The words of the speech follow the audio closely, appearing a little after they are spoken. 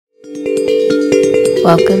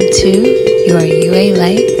Welcome to your UA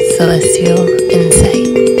Light Celestial Insight.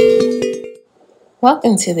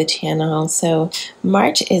 Welcome to the channel. So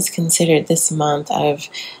March is considered this month of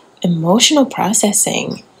emotional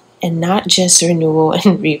processing and not just renewal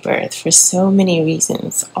and rebirth for so many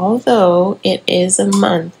reasons, although it is a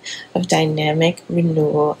month of dynamic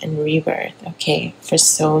renewal and rebirth, okay, for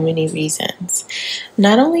so many reasons.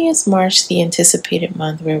 Not only is March the anticipated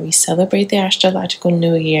month where we celebrate the astrological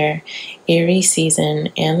new year, Aries season,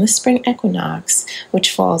 and the spring equinox,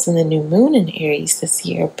 which falls in the new moon in Aries this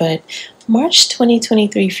year, but March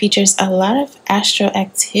 2023 features a lot of astro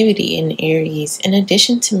activity in Aries, in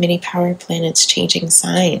addition to many power planets changing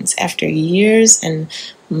signs after years and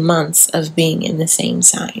months of being in the same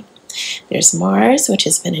sign. There's Mars, which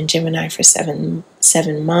has been in Gemini for seven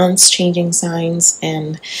months, changing signs,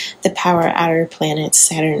 and the power outer planets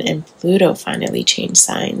Saturn and Pluto finally changed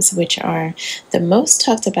signs, which are the most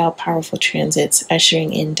talked about powerful transits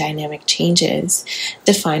ushering in dynamic changes,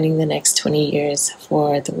 defining the next 20 years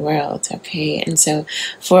for the world, okay? And so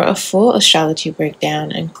for a full astrology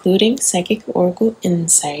breakdown, including psychic oracle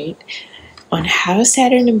insight on how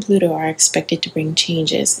Saturn and Pluto are expected to bring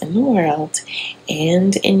changes in the world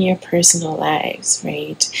and in your personal lives,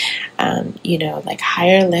 right? Like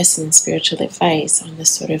higher lesson spiritual advice on the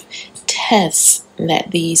sort of tests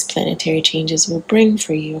that these planetary changes will bring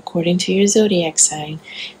for you according to your zodiac sign.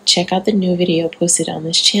 Check out the new video posted on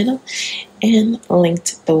this channel and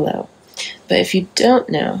linked below. But if you don't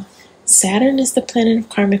know, Saturn is the planet of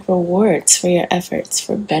karmic rewards for your efforts,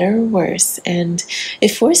 for better or worse, and it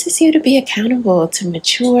forces you to be accountable, to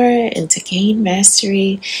mature, and to gain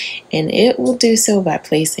mastery, and it will do so by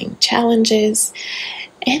placing challenges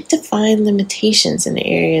and define limitations in the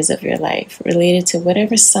areas of your life related to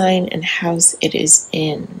whatever sign and house it is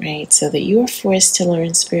in, right? So that you are forced to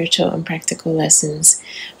learn spiritual and practical lessons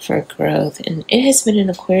for growth. And it has been in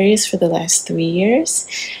Aquarius for the last 3 years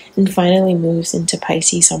and finally moves into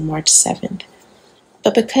Pisces on March 7th.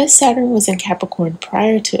 But because Saturn was in Capricorn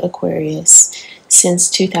prior to Aquarius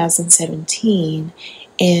since 2017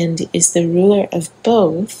 and is the ruler of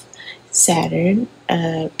both, Saturn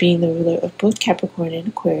being the ruler of both Capricorn and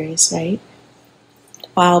Aquarius, right?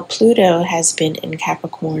 While Pluto has been in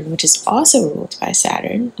Capricorn, which is also ruled by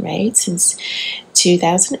Saturn, right? Since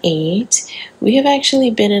 2008, we have actually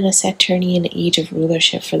been in a Saturnian age of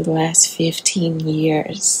rulership for the last 15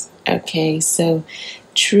 years, okay? So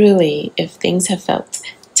truly, if things have felt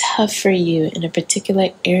tough for you in a particular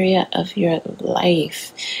area of your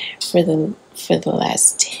life for the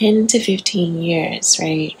last 10 to 15 years,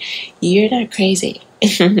 right? You're not crazy.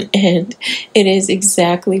 And it is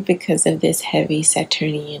exactly because of this heavy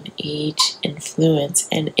Saturnian age influence.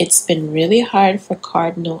 And it's been really hard for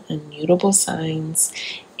cardinal and mutable signs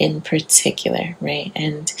in particular, right?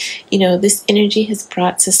 And, this energy has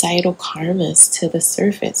brought societal karmas to the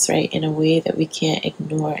surface, right? In a way that we can't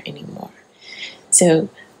ignore anymore. So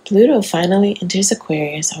Pluto finally enters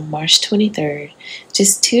Aquarius on March 23rd,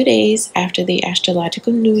 just 2 days after the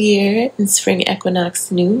astrological new year and spring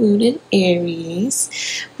equinox new moon in Aries,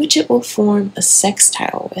 which it will form a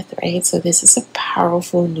sextile with, right? So this is a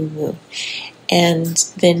powerful new moon. And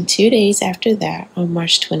then 2 days after that, on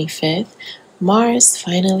March 25th, Mars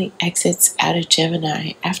finally exits out of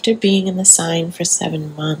Gemini after being in the sign for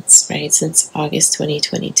 7 months, right? Since August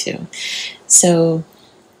 2022. So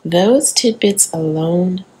those tidbits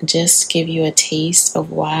alone just give you a taste of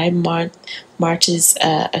why March's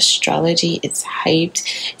astrology is hyped,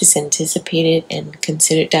 is anticipated, and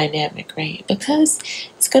considered dynamic, right? Because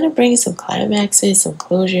it's going to bring some climaxes, some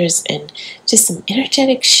closures, and just some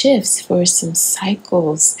energetic shifts for some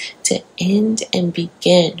cycles to end and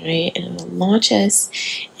begin, right? And it'll launch us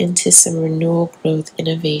into some renewal, growth,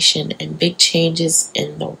 innovation, and big changes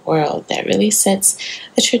in the world that really sets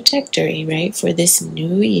a trajectory, right, for this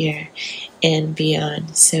new year and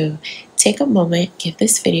beyond. So take a moment, give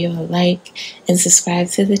this video a like, and subscribe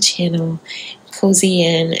to the channel. Cozy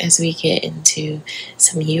in as we get into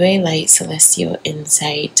some UA Light Celestial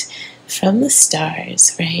Insight from the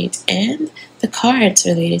stars, right? And the cards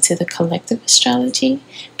related to the collective astrology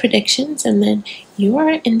predictions, and then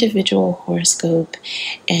your individual horoscope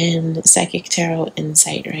and psychic tarot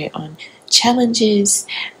insight, right, on challenges,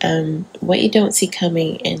 what you don't see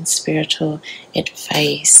coming, and spiritual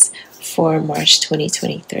advice for March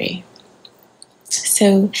 2023.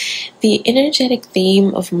 So the energetic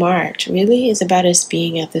theme of March really is about us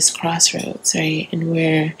being at this crossroads, right? And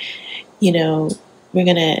where, we're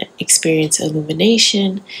going to experience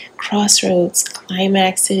illumination, crossroads,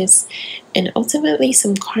 climaxes, and ultimately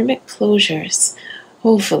some karmic closures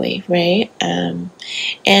hopefully, right? And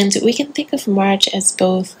we can think of March as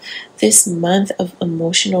both this month of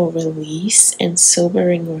emotional release and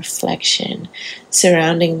sobering reflection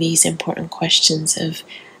surrounding these important questions of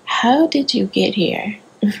how did you get here,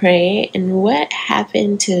 right? And what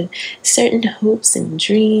happened to certain hopes and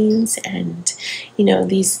dreams, and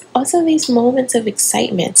these moments of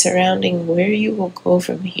excitement surrounding where you will go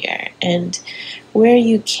from here and where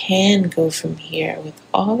you can go from here with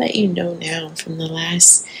all that you know now from the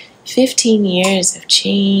last 15 years of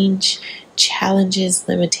change, challenges,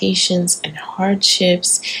 limitations, and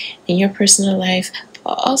hardships in your personal life,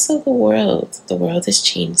 but also the world. The world has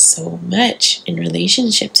changed so much in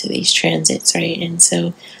relationship to these transits, right? And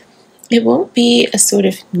so it won't be a sort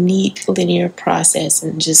of neat linear process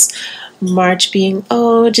and just March being,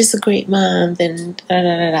 oh, just a great month and da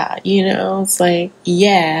da da da. It's like,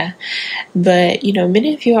 yeah. But,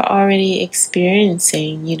 many of you are already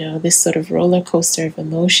experiencing, this sort of roller coaster of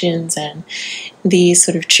emotions and these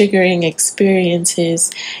sort of triggering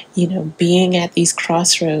experiences, being at these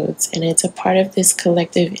crossroads. And it's a part of this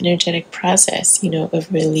collective energetic process,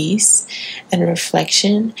 of release and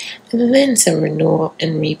reflection, and then some renewal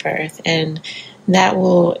and rebirth. And that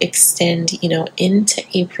will extend, into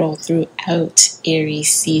April throughout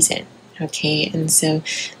Aries season. Okay, and so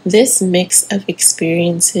this mix of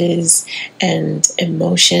experiences and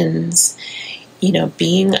emotions,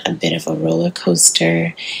 being a bit of a roller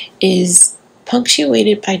coaster, is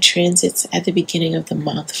punctuated by transits at the beginning of the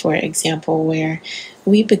month, for example, where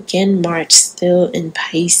we begin March still in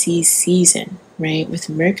Pisces season, right, with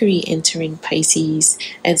Mercury entering Pisces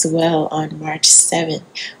as well on March 7th,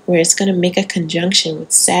 where it's going to make a conjunction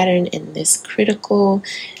with Saturn in this critical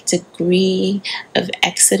degree of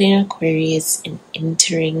exiting Aquarius and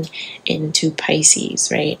entering into Pisces,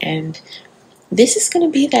 right? And this is going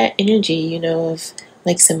to be that energy, of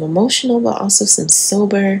like some emotional, but also some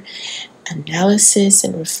sober analysis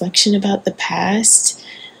and reflection about the past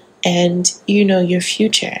and, your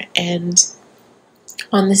future. And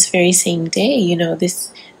on this very same day,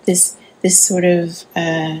 this sort of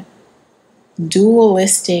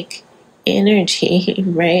dualistic energy,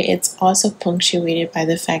 right? It's also punctuated by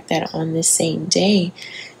the fact that on this same day,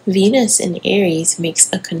 Venus in Aries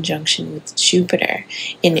makes a conjunction with Jupiter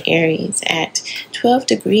in Aries at 12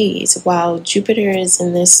 degrees, while Jupiter is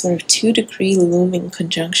in this sort of 2-degree looming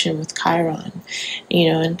conjunction with Chiron,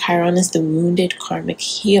 and Chiron is the wounded karmic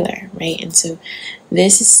healer, right? And so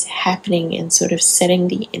this is happening and sort of setting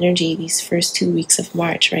the energy these first 2 weeks of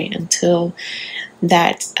March, right? Until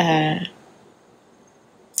that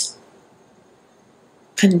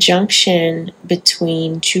conjunction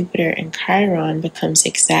between Jupiter and Chiron becomes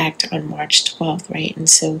exact on March 12th, right? And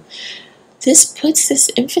so this puts this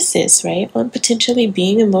emphasis, right, on potentially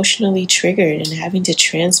being emotionally triggered and having to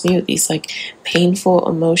transmute these like painful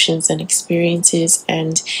emotions and experiences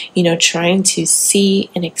and, trying to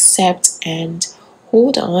see and accept and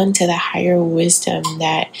hold on to the higher wisdom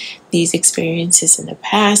that these experiences in the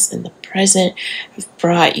past and the present have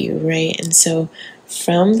brought you, right? And so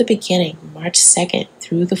from the beginning, March 2nd,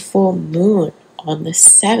 through the full moon on the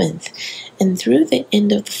 7th, and through the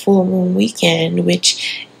end of the full moon weekend,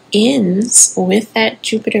 which ends with that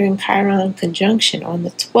Jupiter and Chiron conjunction on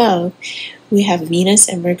the 12th, we have Venus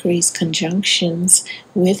and Mercury's conjunctions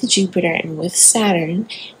with Jupiter and with Saturn,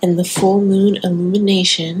 and the full moon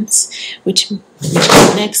illuminations, which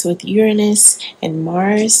connects with Uranus and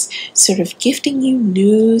Mars, sort of gifting you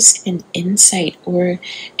news and insight or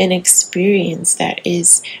an experience that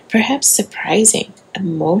is perhaps surprising,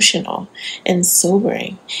 emotional, and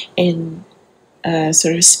sobering in a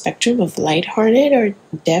sort of spectrum of lighthearted or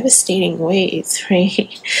devastating ways,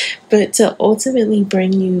 right? But to ultimately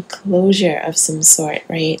bring you closure of some sort,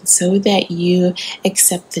 right? So that you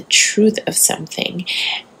accept the truth of something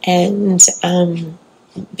and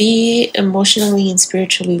be emotionally and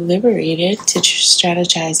spiritually liberated to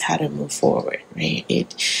strategize how to move forward, right?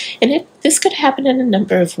 This could happen in a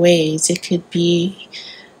number of ways. It could be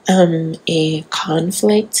a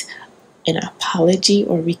conflict, an apology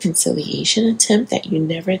or reconciliation attempt that you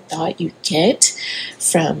never thought you'd get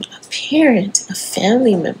from a parent, a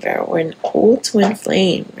family member, or an old twin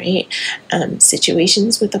flame, right?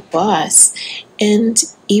 Situations with a boss, and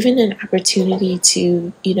even an opportunity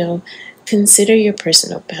to, consider your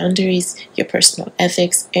personal boundaries, your personal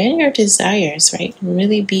ethics, and your desires, right? And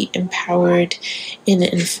really be empowered in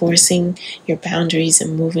enforcing your boundaries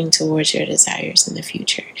and moving towards your desires in the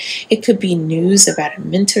future. It could be news about a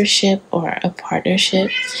mentorship or a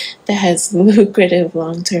partnership that has lucrative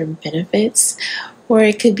long-term benefits, Or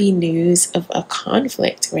it could be news of a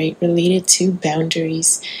conflict, right, related to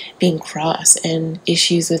boundaries being crossed and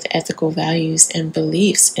issues with ethical values and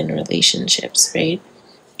beliefs in relationships, right?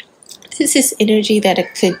 This is energy that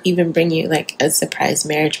it could even bring you like a surprise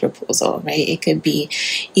marriage proposal, right? It could be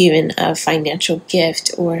even a financial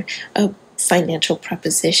gift or a financial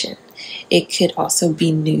proposition. It could also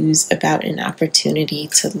be news about an opportunity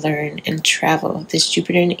to learn and travel. This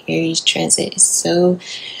Jupiter in Aries transit is so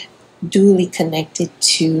duly connected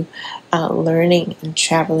to learning and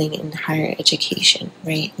traveling in higher education,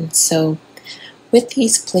 right? And so with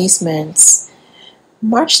these placements,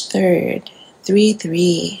 March 3rd,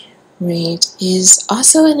 3-3, right, is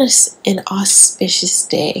also an auspicious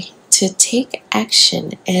day to take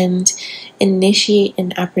action and initiate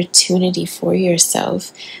an opportunity for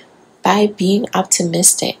yourself by being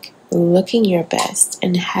optimistic, looking your best,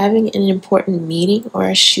 and having an important meeting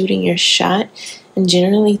or shooting your shot, and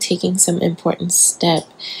generally taking some important step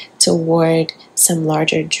toward some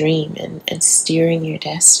larger dream and steering your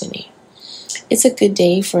destiny. It's a good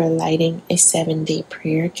day for lighting a 7-day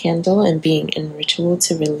prayer candle and being in ritual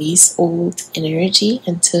to release old energy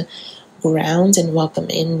and to ground and welcome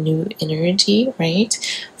in new energy, right?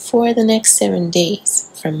 For the next 7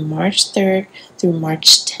 days, from March 3rd through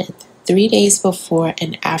March 10th, 3 days before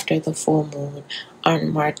and after the full moon on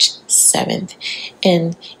March 7th.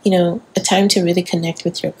 And, a time to really connect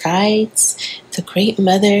with your guides, the Great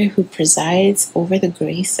Mother who presides over the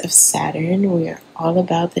grace of Saturn. We are all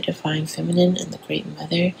about the Divine Feminine and the Great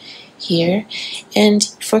Mother here, and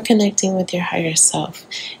for connecting with your higher self.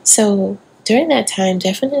 So during that time,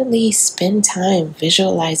 definitely spend time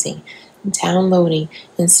visualizing, downloading,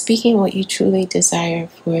 and speaking what you truly desire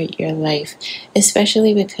for your life,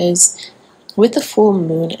 especially because with the full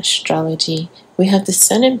moon astrology, we have the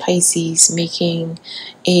Sun in Pisces making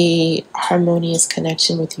a harmonious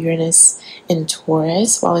connection with Uranus and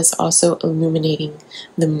Taurus, while it's also illuminating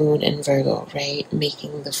the moon in Virgo, right?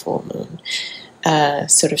 Making the full moon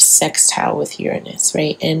sort of sextile with Uranus,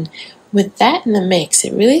 right? And with that in the mix,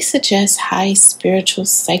 it really suggests high spiritual,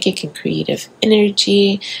 psychic, and creative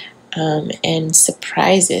energy, and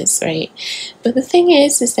surprises, right? But the thing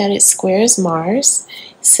is that it squares Mars,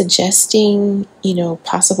 suggesting,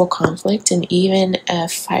 possible conflict and even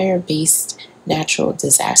fire-based natural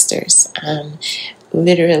disasters,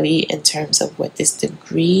 literally in terms of what this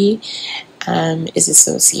degree is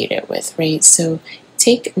associated with, right? So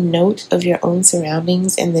take note of your own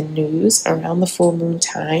surroundings and the news around the full moon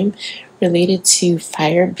time related to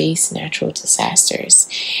fire-based natural disasters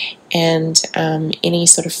and any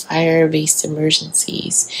sort of fire-based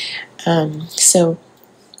emergencies. So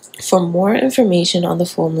for more information on the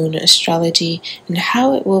full moon astrology and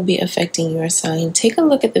how it will be affecting your sign, take a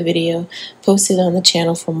look at the video posted on the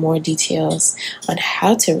channel for more details on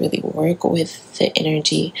how to really work with the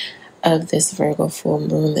energy of this Virgo full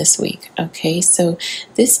moon this week. Okay, so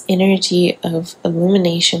this energy of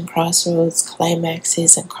illumination, crossroads,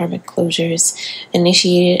 climaxes, and karmic closures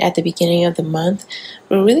initiated at the beginning of the month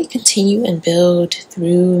will really continue and build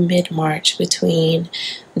through mid-March between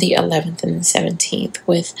the 11th and the 17th,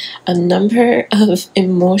 with a number of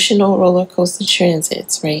emotional roller coaster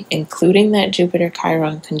transits, right, including that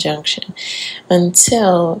Jupiter-Chiron conjunction,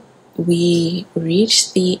 until we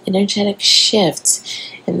reach the energetic shift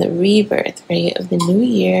and the rebirth, right, of the new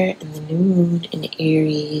year and the new moon in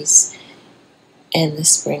Aries and the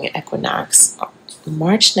spring equinox,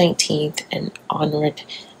 March 19th and onward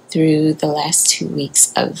through the last 2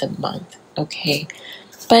 weeks of the month. Okay,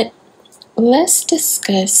 but let's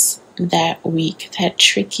discuss that week, that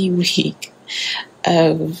tricky week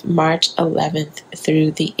of March 11th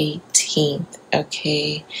through the 18th.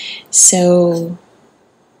 Okay, so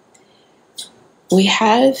we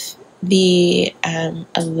have the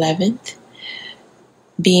 11th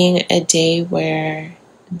being a day where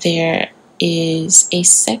there is a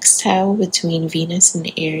sextile between Venus in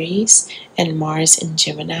Aries and Mars in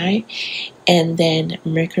Gemini, and then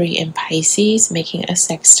Mercury in Pisces making a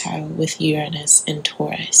sextile with Uranus in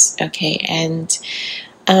Taurus. Okay, and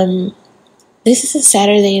this is a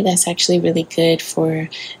Saturday that's actually really good for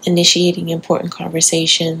initiating important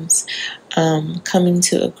conversations, coming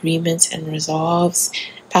to agreements and resolves,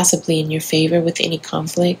 possibly in your favor with any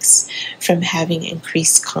conflicts, from having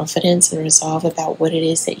increased confidence and resolve about what it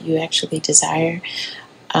is that you actually desire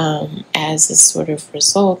as a sort of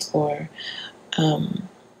result or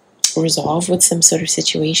resolve with some sort of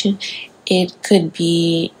situation. It could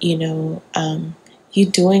be, you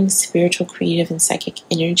doing spiritual, creative, and psychic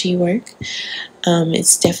energy work.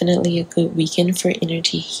 It's definitely a good weekend for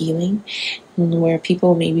energy healing, where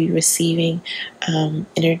people may be receiving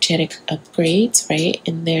energetic upgrades, right,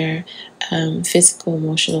 in their physical,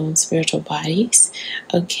 emotional, and spiritual bodies.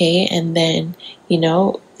 Okay, and then,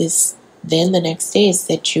 then the next day is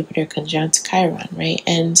that Jupiter conjunct Chiron, right?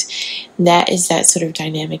 And that is that sort of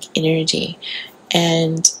dynamic energy.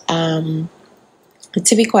 And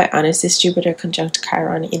to be quite honest, this Jupiter conjunct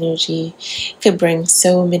Chiron energy could bring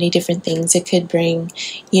so many different things. It could bring,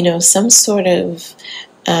 some sort of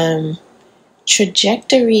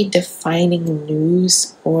trajectory defining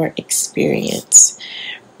news or experience,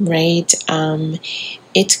 right?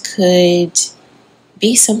 It could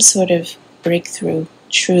be some sort of breakthrough,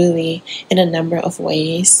 truly, in a number of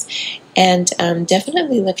ways. And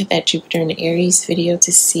definitely look at that Jupiter in Aries video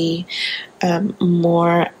to see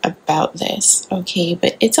more about this. Okay,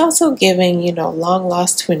 but it's also giving, long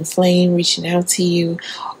lost twin flame reaching out to you.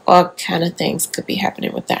 All kind of things could be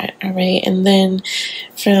happening with that. All right, and then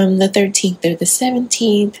from the 13th through the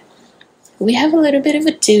 17th, we have a little bit of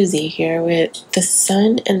a doozy here with the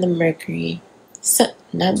Sun and the Mercury. Sun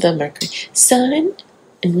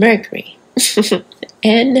and Mercury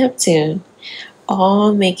and Neptune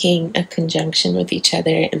all making a conjunction with each other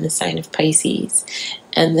in the sign of Pisces,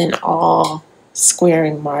 and then all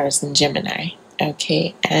squaring Mars and Gemini.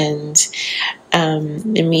 Okay, and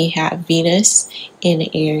we have Venus in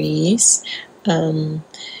Aries,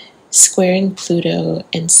 squaring Pluto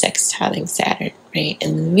and sextiling Saturn, right?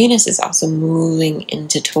 And Venus is also moving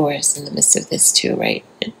into Taurus in the midst of this too, right?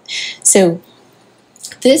 So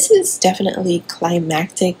this is definitely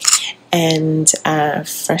climactic and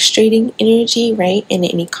frustrating energy, right? And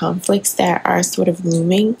any conflicts that are sort of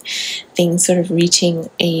looming, things sort of reaching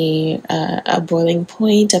a boiling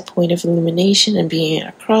point, a point of illumination, and being at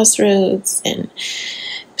a crossroads and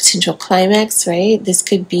potential climax, right? This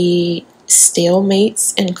could be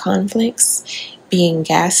stalemates and conflicts, being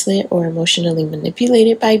gaslit or emotionally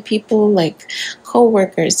manipulated by people like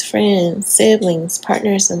co-workers, friends, siblings,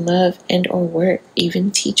 partners in love and or work,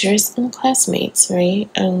 even teachers and classmates, right?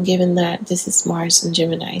 Given that this is Mars and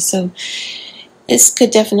Gemini. So this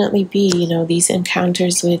could definitely be, these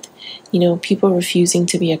encounters with, people refusing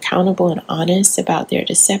to be accountable and honest about their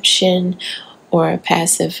deception or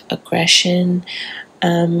passive aggression.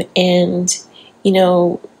 And,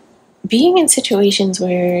 being in situations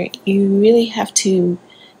where you really have to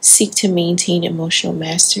seek to maintain emotional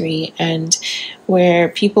mastery, and where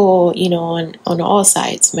people, on all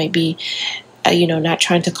sides might be, not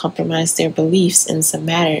trying to compromise their beliefs in some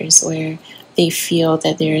matters, where they feel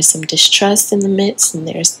that there is some distrust in the midst and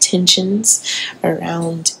there's tensions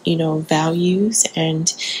around, values.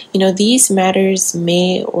 And, these matters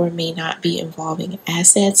may or may not be involving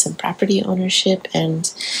assets and property ownership,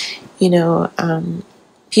 and,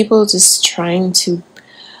 people just trying to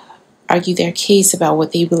argue their case about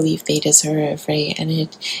what they believe they deserve, right? And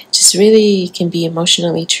it just really can be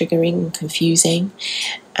emotionally triggering and confusing.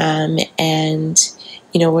 And,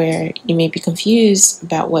 where you may be confused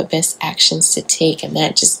about what best actions to take, and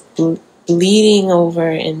that just bleeding over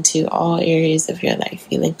into all areas of your life,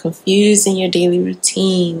 feeling confused in your daily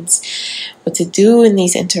routines, what to do in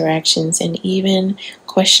these interactions, and even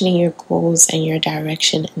questioning your goals and your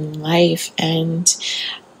direction in life. And,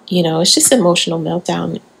 it's just emotional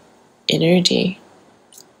meltdown energy.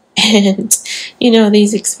 And,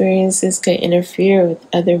 these experiences could interfere with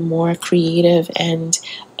other more creative and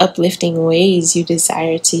uplifting ways you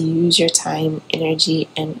desire to use your time, energy,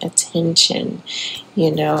 and attention,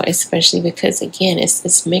 especially because, again, it's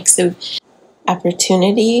this mix of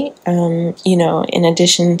opportunity, in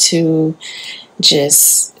addition to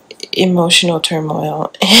just emotional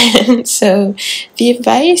turmoil. And so the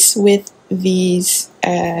advice with these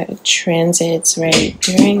transits, right,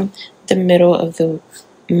 during the middle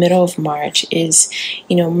of March is,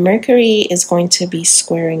 Mercury is going to be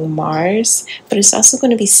squaring Mars, but it's also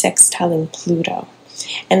going to be sextiling Pluto.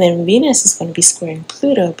 And then Venus is going to be squaring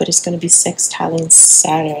Pluto, but it's going to be sextiling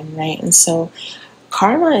Saturn, right? And so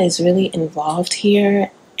karma is really involved here,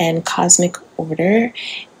 and cosmic order.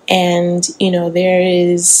 And, there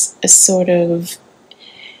is a sort of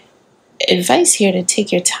advice here to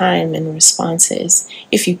take your time in responses.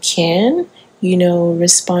 If you can,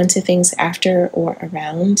 respond to things after or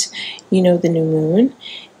around, the new moon,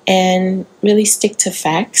 and really stick to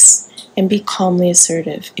facts and be calmly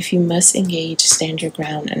assertive. If you must engage, stand your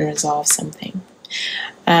ground and resolve something.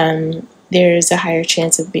 There's a higher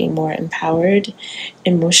chance of being more empowered,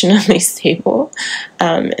 emotionally stable,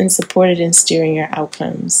 and supported in steering your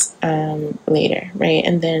outcomes later, right?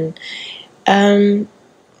 And then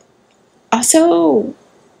also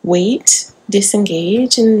wait,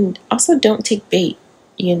 disengage, and also don't take bait,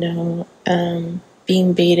 being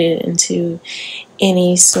baited into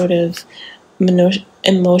any sort of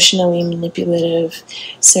emotionally manipulative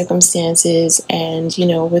circumstances, and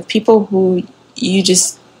with people who you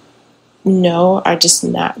just are just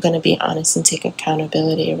not going to be honest and take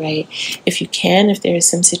accountability, right? If there is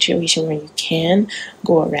some situation where you can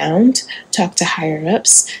go around, talk to higher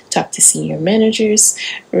ups, talk to senior managers,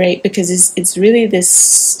 right? Because it's really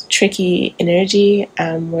this tricky energy,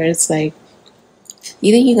 where it's like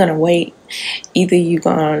either you're going to wait, either you're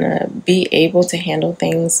going to be able to handle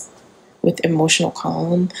things with emotional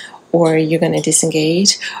calm, or you're going to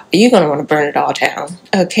disengage, or you're going to want to burn it all down,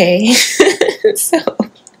 okay? So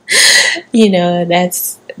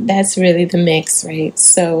that's really the mix, right?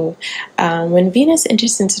 So when Venus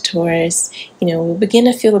enters into Taurus, we'll begin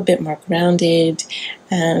to feel a bit more grounded.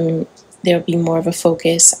 There'll be more of a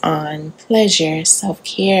focus on pleasure,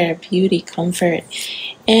 self-care, beauty, comfort,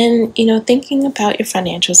 and thinking about your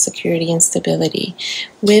financial security and stability.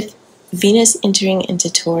 With Venus entering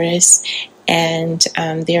into Taurus, and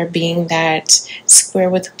there being that square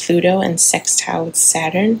with Pluto and sextile with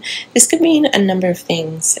Saturn, this could mean a number of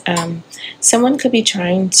things. Someone could be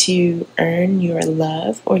trying to earn your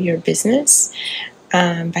love or your business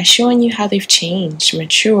by showing you how they've changed,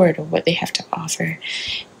 matured, or what they have to offer.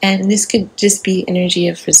 And this could just be energy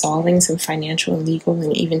of resolving some financial, legal,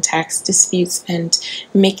 and even tax disputes, and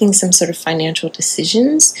making some sort of financial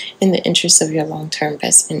decisions in the interest of your long-term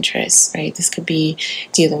best interests, right? This could be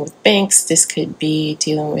dealing with banks. This could be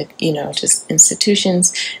dealing with, just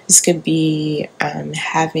institutions. This could be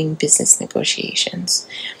having business negotiations,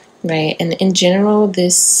 right? And in general,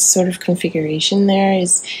 this sort of configuration there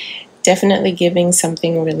is definitely giving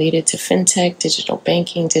something related to fintech, digital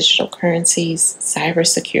banking, digital currencies,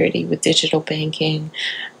 cybersecurity with digital banking.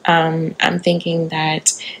 I'm thinking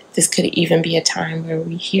that this could even be a time where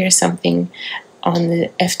we hear something on the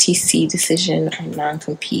FTC decision on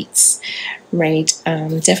non-competes, right?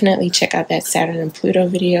 Definitely check out that Saturn and Pluto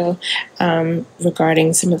video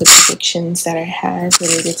regarding some of the predictions that I had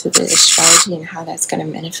related to the astrology and how that's going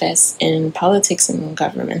to manifest in politics and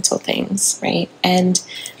governmental things, right? And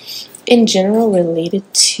in general,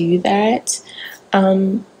 related to that,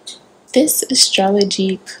 this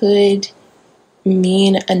astrology could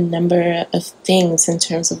mean a number of things in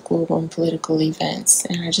terms of global and political events,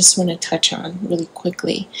 and I just want to touch on really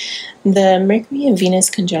quickly. The Mercury and Venus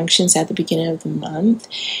conjunctions at the beginning of the month,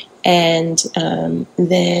 and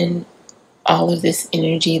then all of this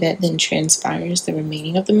energy that then transpires the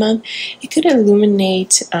remaining of the month, it could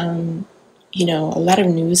illuminate a lot of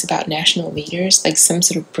news about national leaders, like some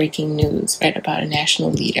sort of breaking news, right, about a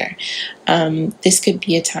national leader. This could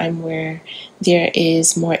be a time where there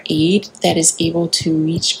is more aid that is able to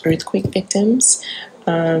reach earthquake victims.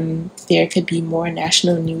 There could be more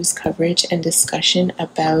national news coverage and discussion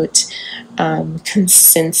about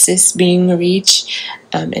consensus being reached,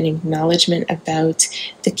 an acknowledgement about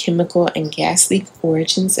the chemical and gas leak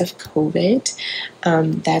origins of COVID.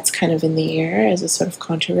 That's kind of in the air as a sort of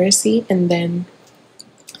controversy. And then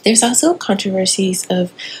there's also controversies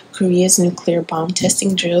of Korea's nuclear bomb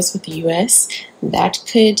testing drills with the U.S. That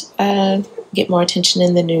could get more attention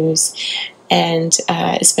in the news. And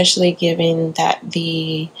especially given that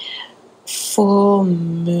the full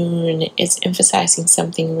moon is emphasizing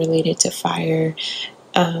something related to fire,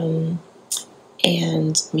 and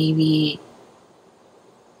maybe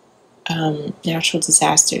natural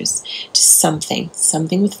disasters, just something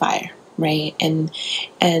with fire, right? And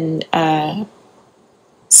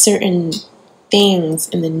certain things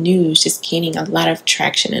in the news just gaining a lot of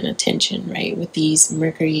traction and attention, right? With these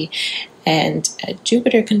Mercury and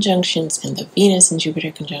Jupiter conjunctions, and the Venus and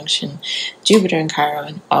Jupiter conjunction, Jupiter and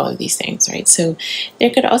Chiron, all of these things, right? So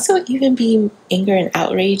there could also even be anger and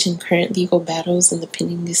outrage in current legal battles and the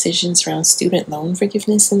pending decisions around student loan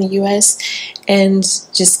forgiveness in the U.S., and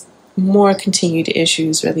just more continued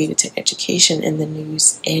issues related to education in the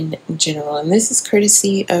news in general. And this is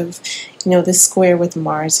courtesy of, the square with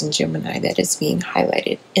Mars and Gemini that is being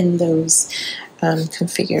highlighted in those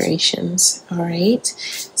configurations. All right,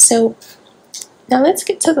 so now let's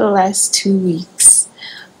get to the last 2 weeks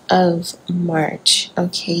of March.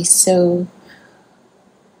 Okay, so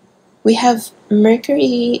we have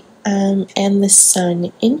Mercury and the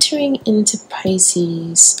Sun entering into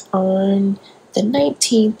Pisces on the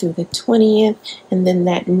 19th through the 20th, and then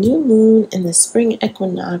that new moon and the spring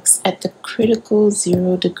equinox at the critical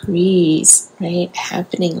 0 degrees, right,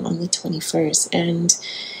 happening on the 21st. And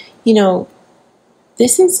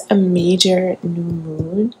this is a major new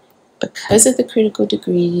moon because of the critical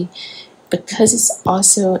degree. because it's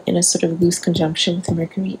also in a sort of loose conjunction with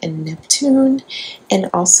Mercury and Neptune, and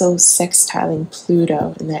also sextiling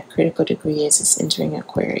Pluto in that critical degree as it's entering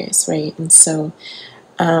Aquarius, right? And so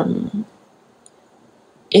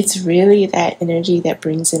it's really that energy that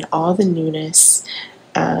brings in all the newness.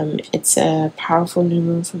 It's a powerful new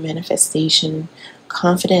moon for manifestation,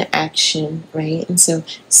 confident action, right? And so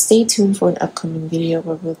stay tuned for an upcoming video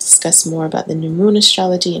where we'll discuss more about the new moon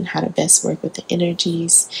astrology and how to best work with the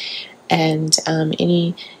energies, and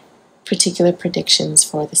any particular predictions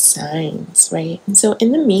for the signs, right? And so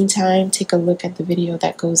in the meantime, take a look at the video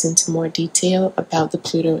that goes into more detail about the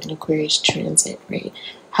Pluto and Aquarius transit, right?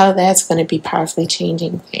 How that's going to be powerfully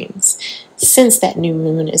changing things, since that new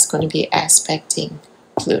moon is going to be aspecting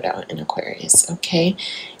Pluto in Aquarius, okay?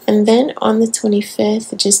 And then on the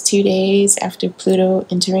 25th, just 2 days after Pluto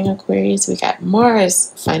entering Aquarius, we got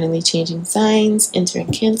Mars finally changing signs,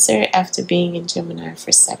 entering Cancer after being in Gemini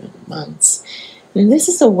for 7 months. And this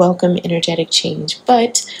is a welcome energetic change,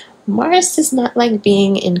 but Mars does not like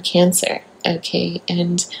being in Cancer, okay?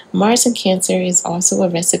 And Mars in Cancer is also a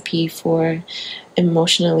recipe for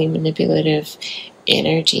emotionally manipulative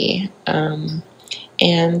energy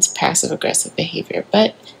and passive aggressive behavior.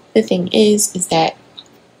 But the thing is that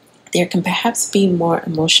there can perhaps be more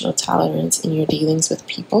emotional tolerance in your dealings with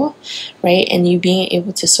people, right? And you being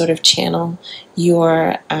able to sort of channel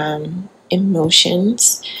your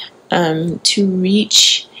emotions to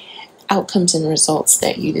reach outcomes and results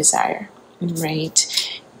that you desire,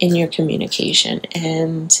 right, in your communication.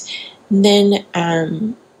 And then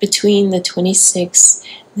between the 26th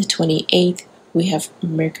and the 28th, we have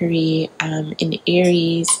Mercury in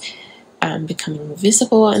Aries becoming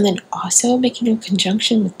visible, and then also making a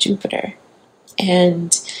conjunction with Jupiter.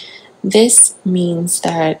 And this means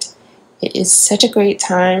that it is such a great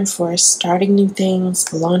time for starting new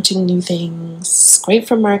things, launching new things. It's great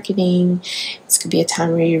for marketing. This could be a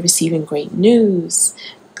time where you're receiving great news,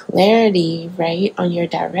 clarity, right, on your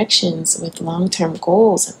directions with long-term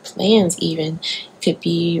goals and plans even. You could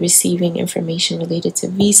be receiving information related to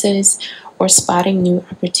visas, or spotting new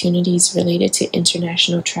opportunities related to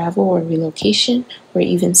international travel or relocation, or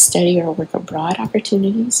even study or work abroad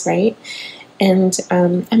opportunities, right? And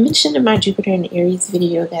I mentioned in my Jupiter and Aries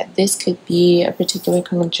video that this could be a particular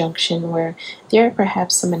conjunction where there are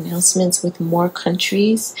perhaps some announcements with more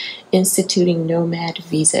countries instituting nomad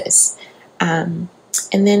visas. And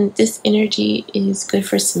then this energy is good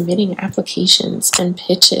for submitting applications and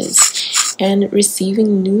pitches, and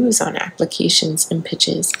receiving news on applications and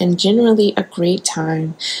pitches, and generally a great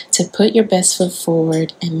time to put your best foot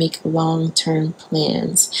forward and make long-term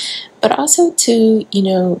plans, but also to,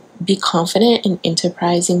 be confident and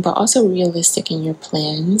enterprising, but also realistic in your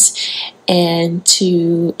plans, and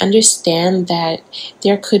to understand that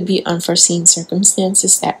there could be unforeseen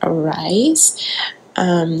circumstances that arise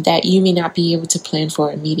that you may not be able to plan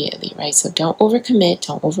for immediately, right? So don't overcommit,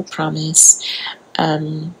 don't overpromise.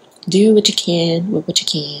 Do what you can with what you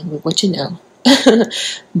can with what you know.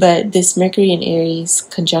 But this Mercury in Aries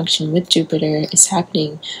conjunction with Jupiter is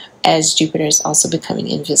happening as Jupiter is also becoming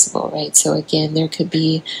invisible, right? So again, there could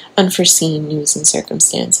be unforeseen news and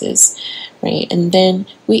circumstances, right? And then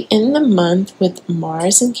we end the month with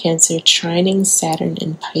Mars in Cancer trining Saturn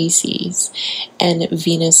in Pisces, and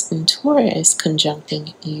Venus in Taurus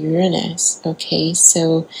conjuncting Uranus, okay?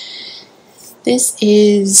 So this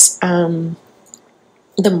is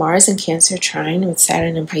the Mars in Cancer trine with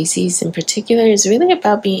Saturn and Pisces in particular is really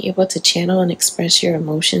about being able to channel and express your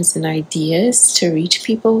emotions and ideas to reach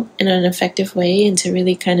people in an effective way, and to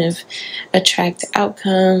really kind of attract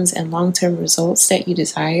outcomes and long-term results that you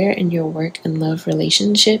desire in your work and love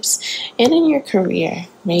relationships and in your career,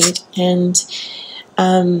 right? And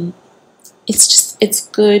it's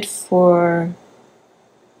good for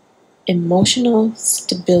emotional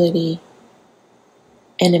stability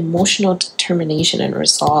and emotional determination and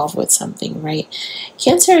resolve with something, right?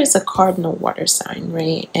 Cancer is a cardinal water sign,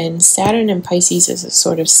 right? And Saturn in Pisces is a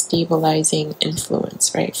sort of stabilizing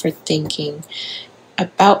influence, right? For thinking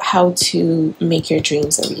about how to make your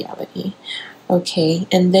dreams a reality, okay?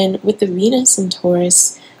 And then with the Venus in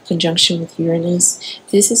Taurus conjunction with Uranus,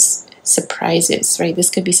 this is surprises, right?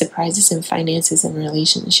 This could be surprises in finances and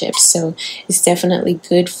relationships. So it's definitely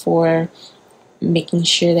good for making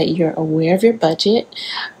sure that you're aware of your budget.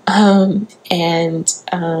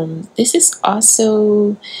 This is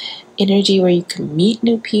also energy where you can meet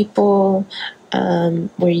new people,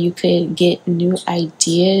 where you could get new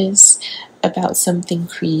ideas about something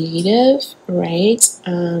creative, right?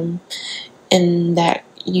 And that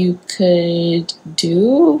you could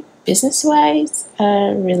do business-wise,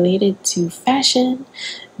 related to fashion,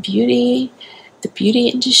 beauty, the beauty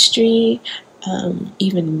industry,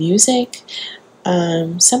 even music,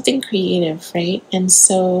 something creative, right? And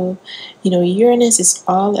so, Uranus is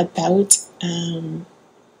all about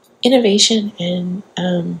innovation and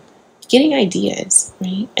getting ideas,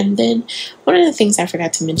 right? And then one of the things I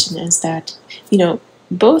forgot to mention is that,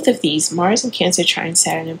 both of these, Mars in Cancer trine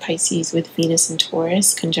Saturn in Pisces with Venus in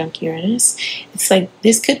Taurus conjunct Uranus, it's like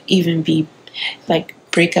this could even be like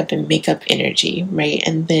breakup and makeup energy, right?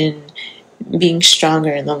 And then being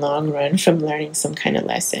stronger in the long run from learning some kind of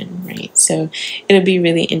lesson, right? So it'll be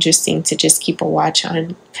really interesting to just keep a watch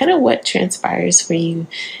on kind of what transpires for you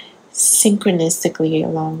synchronistically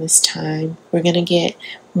along this time. We're going to get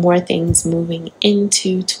more things moving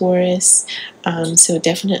into Taurus, so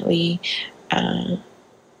definitely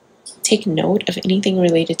take note of anything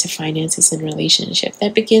related to finances and relationship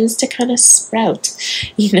that begins to kind of sprout,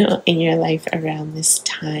 in your life around this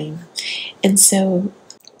time. And so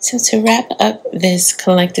to wrap up this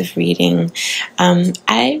collective reading,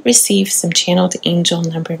 I received some channeled angel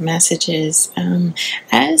number messages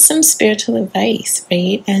as some spiritual advice,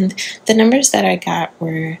 right? And the numbers that I got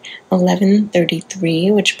were 1133,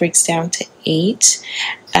 which breaks down to 8,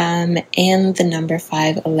 and the number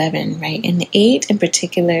 511, right? And 8 in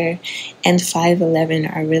particular and 511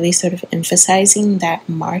 are really sort of emphasizing that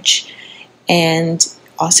March, and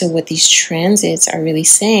also what these transits are really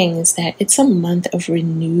saying is that it's a month of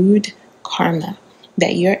renewed karma,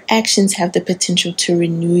 that your actions have the potential to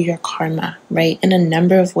renew your karma, right, in a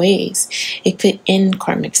number of ways. It could end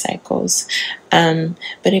karmic cycles,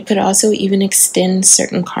 but it could also even extend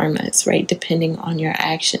certain karmas, right, depending on your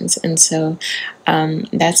actions. And so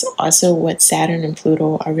that's also what Saturn and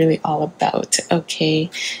Pluto are really all about,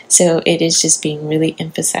 okay? So it is just being really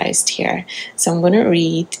emphasized here. So I'm going to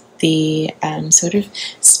read the sort of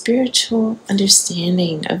spiritual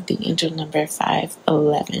understanding of the angel number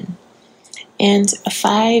 511. And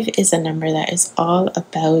 5 is a number that is all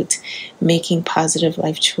about making positive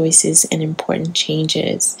life choices and important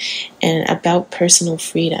changes, and about personal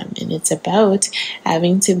freedom. And it's about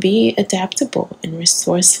having to be adaptable and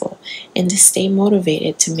resourceful and to stay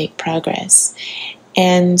motivated to make progress.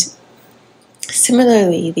 And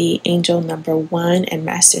similarly, the angel number 1 and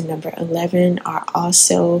master number 11 are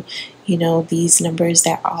also, these numbers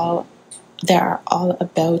that are all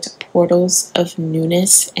about portals of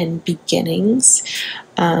newness and beginnings,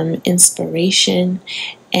 inspiration,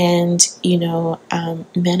 and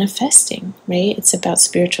manifesting, right? It's about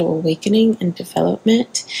spiritual awakening and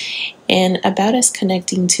development, and about us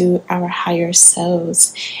connecting to our higher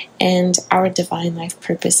selves and our divine life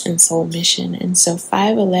purpose and soul mission. And so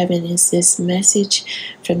 511 is this message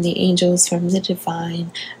from the angels, from the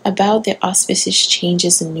divine, about the auspicious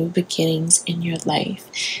changes and new beginnings in your life.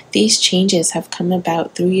 These changes have come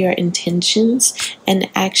about through your intentions and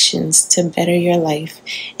actions to better your life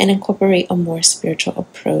and incorporate a more spiritual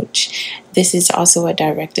approach. This is also a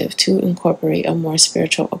directive to incorporate a more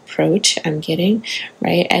spiritual approach, I'm getting,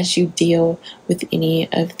 right, as you deal with any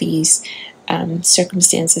of these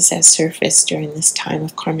circumstances that surface during this time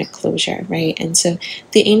of karmic closure, right? And so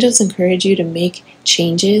the angels encourage you to make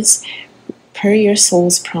changes per your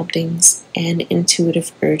soul's promptings and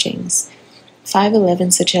intuitive urgings.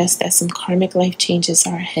 511 suggests that some karmic life changes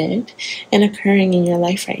are ahead and occurring in your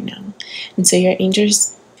life right now. And so your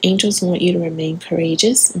angels want you to remain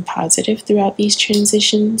courageous and positive throughout these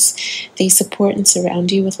transitions. They support and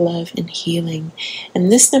surround you with love and healing.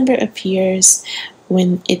 And this number appears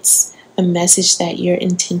when it's a message that your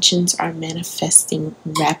intentions are manifesting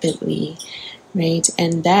rapidly, right?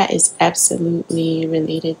 And that is absolutely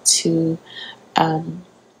related to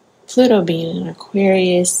Pluto being in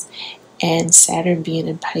Aquarius and Saturn being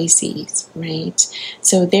in Pisces, right?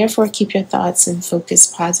 So therefore, keep your thoughts and focus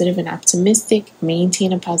positive and optimistic.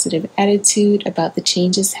 Maintain a positive attitude about the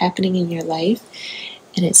changes happening in your life.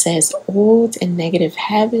 And it says old and negative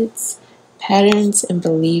habits, patterns, and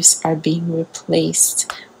beliefs are being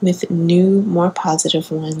replaced with new, more positive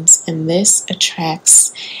ones. And this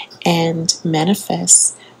attracts and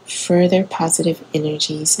manifests further positive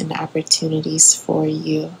energies and opportunities for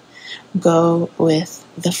you. Go with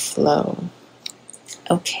the flow.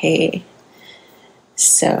 Okay,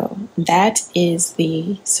 so that is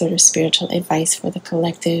the sort of spiritual advice for the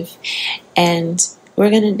collective, and we're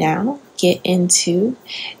going to now get into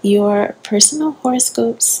your personal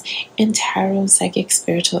horoscopes and tarot psychic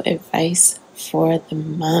spiritual advice for the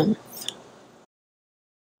month.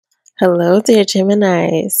 Hello, dear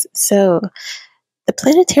Geminis. So the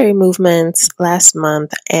planetary movements last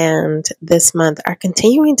month and this month are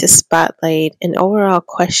continuing to spotlight an overall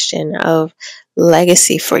question of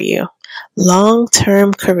legacy for you.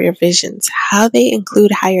 long-term career visions, how they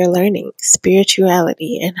include higher learning,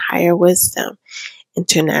 spirituality, and higher wisdom,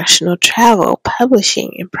 international travel,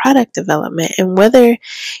 publishing, and product development, and whether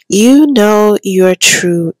you know your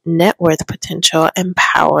true net worth potential and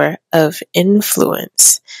power of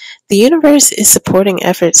influence. The universe is supporting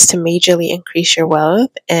efforts to majorly increase your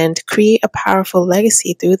wealth and create a powerful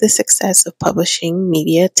legacy through the success of publishing,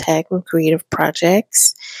 media, tech, and creative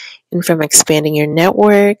projects, and from expanding your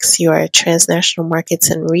networks, your transnational markets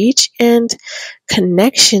and reach, and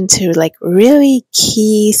connection to like really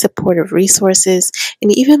key supportive resources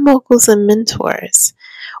and even locals and mentors.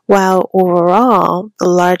 While overall, the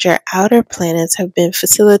larger outer planets have been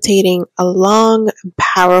facilitating a long,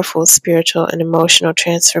 powerful spiritual and emotional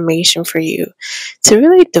transformation for you to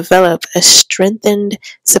really develop a strengthened,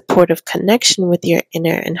 supportive connection with your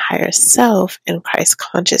inner and higher self and Christ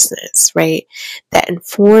consciousness, right? That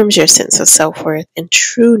informs your sense of self-worth and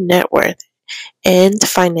true net worth and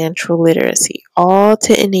financial literacy, all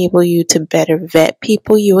to enable you to better vet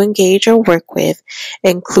people you engage or work with,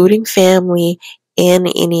 including family and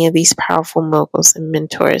any of these powerful moguls and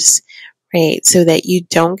mentors, right? So that you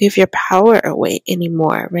don't give your power away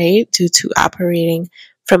anymore, right? Due to operating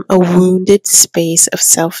from a wounded space of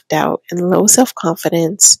self-doubt and low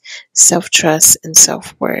self-confidence, self-trust, and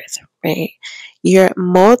self-worth, right? You're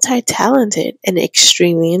multi-talented and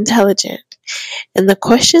extremely intelligent. And the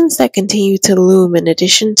questions that continue to loom in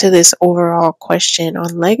addition to this overall question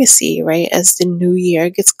on legacy, right, as the new year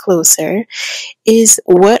gets closer, is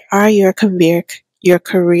what are your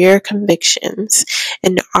career convictions,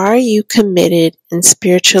 and are you committed and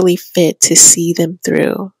spiritually fit to see them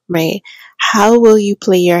through, right? How will you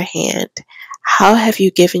play your hand? How have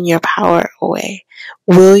you given your power away?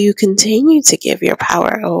 Will you continue to give your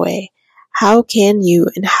power away? How can you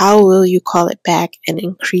and how will you call it back and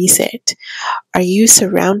increase it? Are you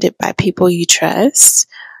surrounded by people you trust?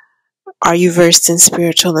 Are you versed in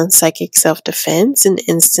spiritual and psychic self-defense in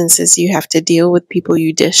instances you have to deal with people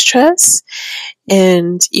you distrust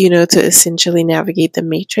and, to essentially navigate the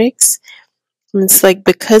matrix? And it's like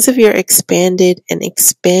because of your expanded and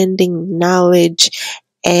expanding knowledge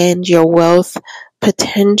and your wealth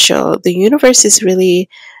potential, the universe is really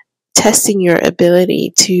testing your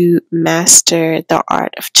ability to master the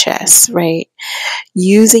art of chess, right?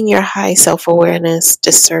 Using your high self-awareness,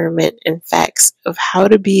 discernment, and facts of how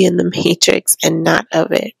to be in the matrix and not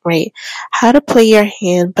of it, right? How to play your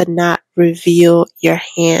hand but not reveal your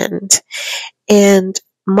hand. And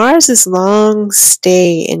Mars's long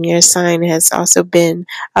stay in your sign has also been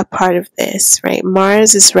a part of this, right?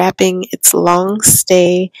 Mars is wrapping its long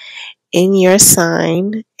stay in your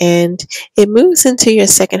sign, and it moves into your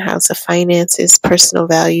second house of finances, personal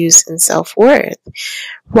values, and self-worth,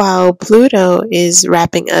 while Pluto is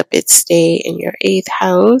wrapping up its stay in your 8th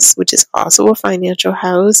house, which is also a financial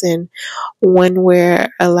house and one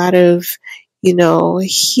where a lot of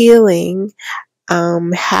healing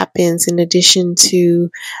happens, in addition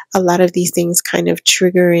to a lot of these things kind of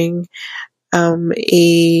triggering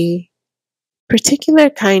a particular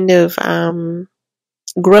kind of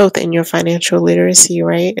growth in your financial literacy,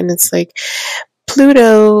 right? And it's like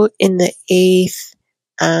Pluto in the 8th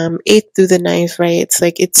through the 9th, right? It's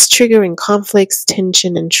like it's triggering conflicts,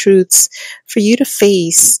 tension, and truths for you to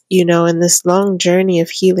face, in this long journey of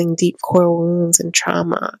healing deep core wounds and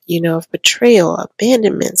trauma, of betrayal,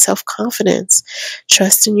 abandonment, self-confidence,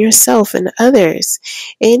 trust in yourself and others,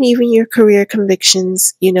 and even your career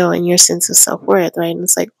convictions, and your sense of self-worth, right? And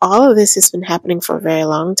it's like all of this has been happening for a very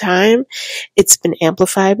long time. It's been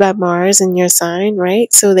amplified by Mars in your sign,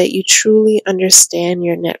 right? So that you truly understand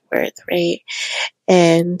your net worth, right?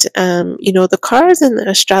 And, the cards in the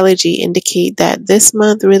astrology indicate that this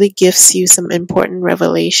month really gives you some important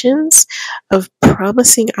revelations of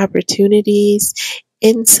promising opportunities,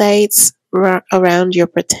 insights around your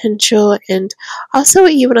potential, and also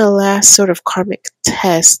even a last sort of karmic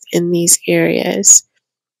test in these areas.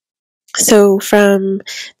 So from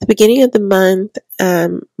the beginning of the month,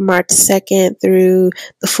 March 2nd through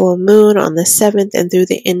the full moon on the 7th, and through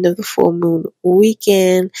the end of the full moon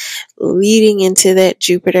weekend, leading into that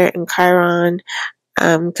Jupiter and Chiron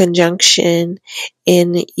conjunction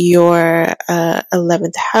in your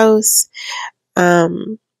 11th house,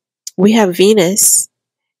 we have Venus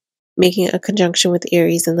making a conjunction with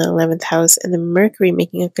Aries in the 11th house, and then Mercury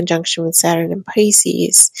making a conjunction with Saturn and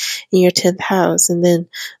Pisces in your 10th house, and then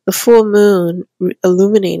the full moon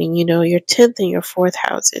illuminating, your 10th and your 4th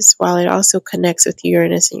houses, while it also connects with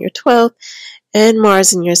Uranus in your 12th and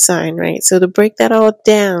Mars in your sign, right? So to break that all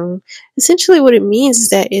down, essentially what it means is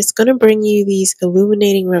that it's going to bring you these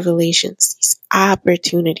illuminating revelations, these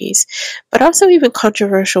opportunities, but also even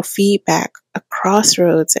controversial feedback, a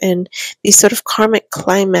crossroads, and these sort of karmic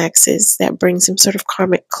climaxes that bring some sort of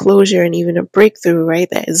karmic closure and even a breakthrough, right?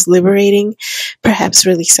 That is liberating, perhaps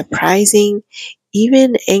really surprising,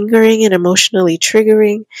 even angering and emotionally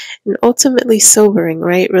triggering, and ultimately sobering,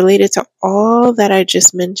 right? Related to all that I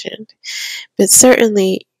just mentioned. But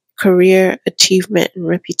certainly, career achievement and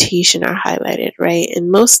reputation are highlighted, right?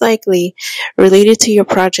 And most likely related to your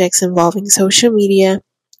projects involving social media,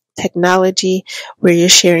 technology, where you're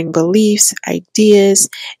sharing beliefs, ideas,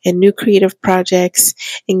 and new creative projects,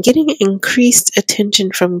 and getting increased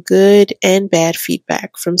attention from good and bad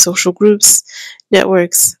feedback from social groups,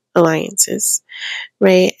 networks, alliances,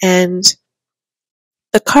 right? And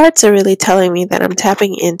the cards are really telling me that I'm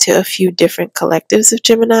tapping into a few different collectives of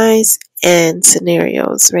Geminis and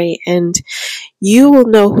scenarios, right? And you will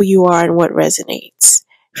know who you are and what resonates.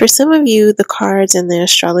 For some of you, the cards and the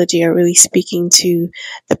astrology are really speaking to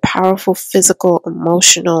the powerful physical,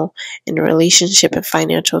 emotional, and relationship and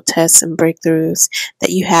financial tests and breakthroughs that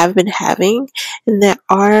you have been having and that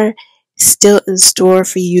are still in store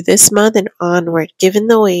for you this month and onward, given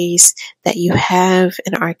the ways that you have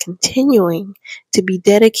and are continuing to be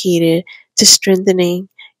dedicated to strengthening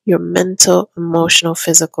your mental, emotional,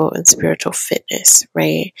 physical, and spiritual fitness,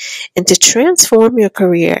 right? And to transform your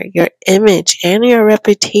career, your image, and your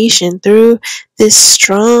reputation through this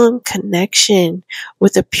strong connection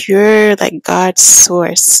with a pure, like God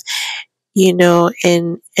source,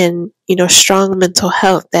 and strong mental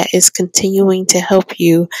health that is continuing to help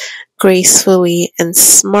you gracefully and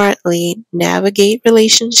smartly navigate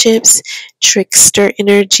relationships, trickster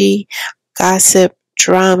energy, gossip,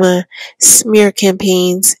 drama, smear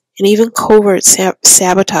campaigns, and even covert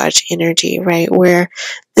sabotage energy, right? Where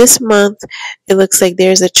this month it looks like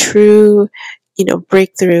there's a true,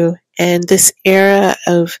 breakthrough and this era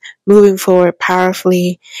of moving forward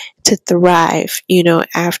powerfully to thrive,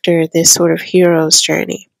 after this sort of hero's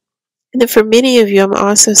journey. And then for many of you, I'm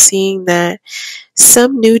also seeing that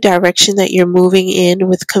some new direction that you're moving in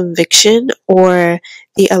with conviction or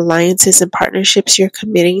the alliances and partnerships you're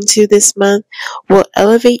committing to this month will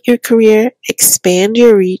elevate your career, expand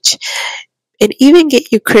your reach, and even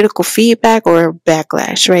get you critical feedback or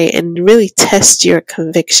backlash, right? And really test your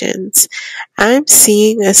convictions. I'm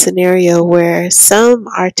seeing a scenario where some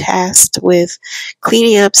are tasked with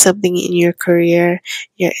cleaning up something in your career,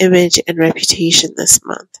 your image, and reputation this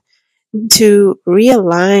month. To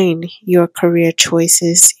realign your career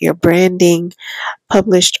choices, your branding,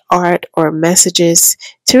 published art, or messages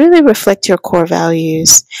to really reflect your core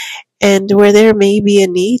values, and where there may be a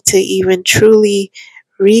need to even truly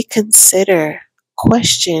reconsider,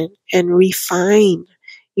 question, and refine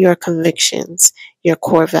your convictions, your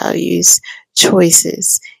core values,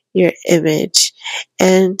 choices, your image,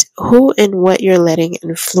 and who and what you're letting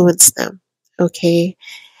influence them. Okay?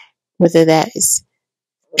 Whether that is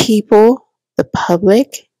people, the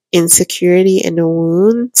public, insecurity, and the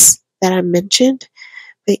wounds that I mentioned,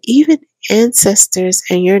 but even ancestors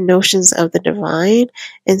and your notions of the divine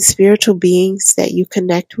and spiritual beings that you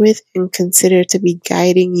connect with and consider to be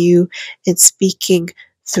guiding you and speaking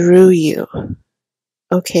through you.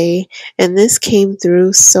 Okay? And this came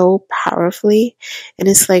through so powerfully, and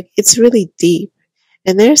it's really deep.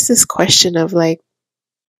 And there's this question of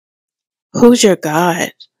who's your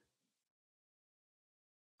God?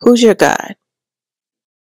 Who's your God?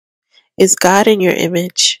 Is God in your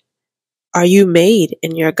image? Are you made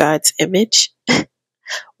in your God's image?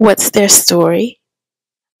 What's their story?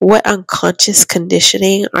 What unconscious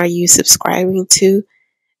conditioning are you subscribing to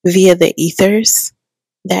via the ethers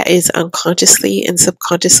that is unconsciously and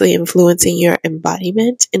subconsciously influencing your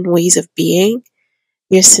embodiment and ways of being,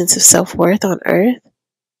 your sense of self-worth on earth?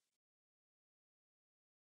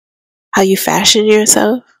 How you fashion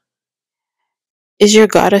yourself? Is your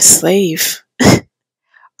God a slave?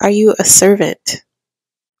 Are you a servant?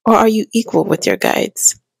 Or are you equal with your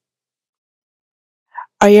guides?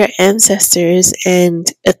 Are your ancestors and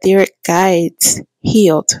etheric guides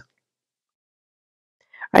healed?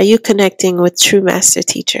 Are you connecting with true master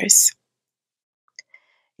teachers?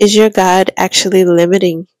 Is your God actually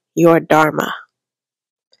limiting your dharma,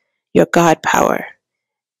 your God power,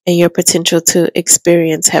 and your potential to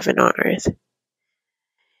experience heaven on earth?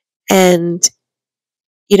 And,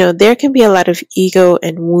 there can be a lot of ego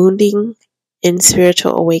and wounding in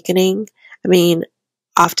spiritual awakening. I mean,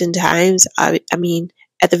 oftentimes, at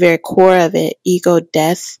the very core of it, ego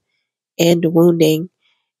death and wounding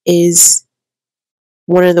is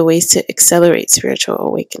one of the ways to accelerate spiritual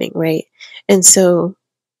awakening, right? And so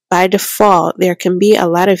by default, there can be a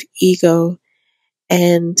lot of ego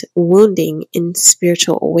and wounding in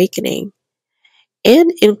spiritual awakening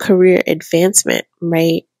and in career advancement,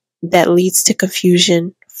 right? That leads to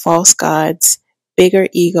confusion, false gods, bigger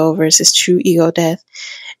ego versus true ego death,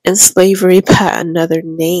 and slavery by another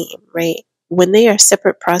name, right? When they are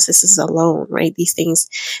separate processes alone, right? These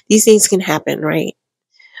things can happen, right?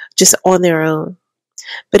 Just on their own.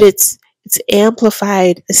 But it's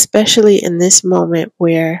amplified, especially in this moment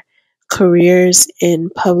where careers in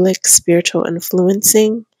public spiritual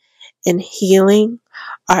influencing and healing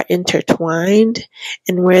are intertwined,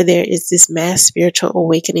 and where there is this mass spiritual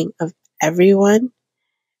awakening of everyone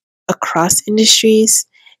across industries,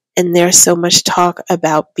 and there's so much talk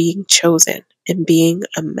about being chosen and being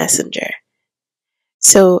a messenger.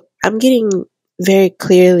 So I'm getting very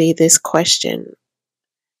clearly this question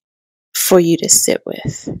for you to sit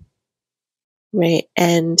with, right?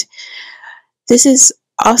 And this is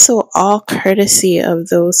also all courtesy of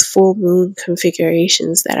those full moon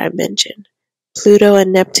configurations that I mentioned. Pluto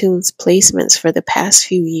and Neptune's placements for the past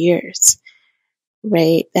few years,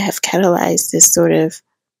 right, that have catalyzed this sort of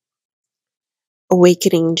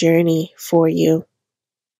awakening journey for you.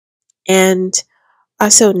 And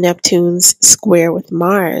also Neptune's square with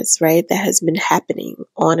Mars, right, that has been happening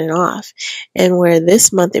on and off. And where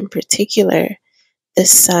this month in particular, the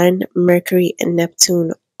Sun, Mercury, and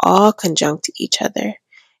Neptune all conjunct each other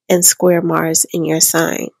and square Mars in your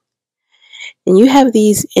sign. And you have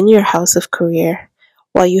these in your house of career,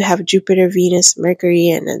 while you have Jupiter, Venus, Mercury,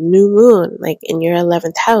 and a new moon, like in your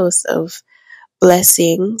 11th house of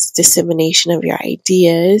blessings, dissemination of your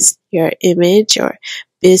ideas, your image, or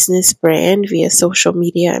business brand via social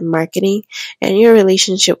media and marketing, and your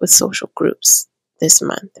relationship with social groups this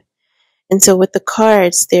month. And so with the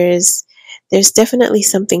cards, there's definitely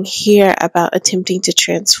something here about attempting to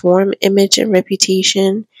transform image and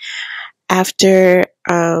reputation after,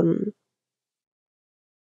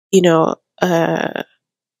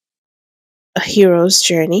 a hero's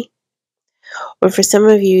journey. Or for some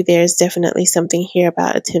of you, there's definitely something here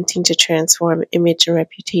about attempting to transform image and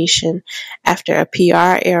reputation after a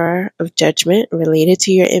PR era of judgment related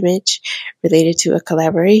to your image, related to a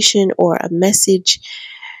collaboration or a message,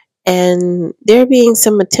 and there being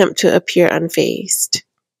some attempt to appear unfazed,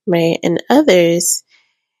 right? And others,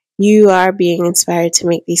 you are being inspired to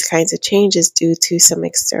make these kinds of changes due to some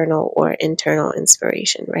external or internal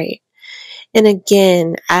inspiration, right? And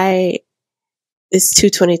again, it's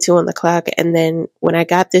 2:22 on the clock, and then when I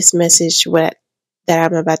got this message, that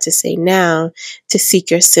I'm about to say now, to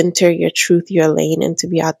seek your center, your truth, your lane, and to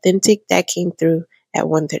be authentic, that came through at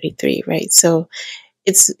 1:33, right? So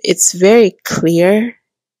it's very clear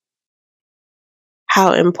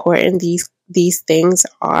how important these things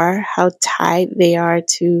are, how tied they are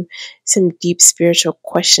to some deep spiritual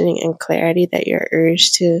questioning and clarity that you're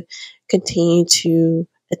urged to continue to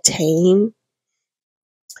attain.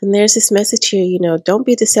 And there's this message here, don't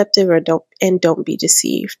be deceptive don't be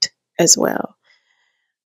deceived as well.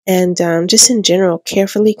 And just in general,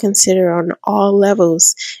 carefully consider on all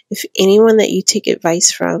levels if anyone that you take advice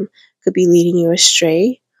from could be leading you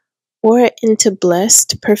astray or into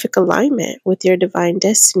blessed, perfect alignment with your divine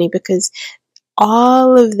destiny, because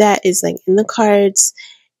all of that is like in the cards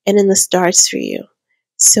and in the stars for you.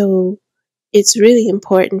 So it's really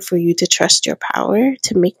important for you to trust your power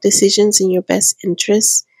to make decisions in your best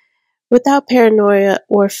interests without paranoia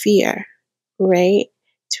or fear, right?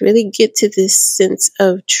 To really get to this sense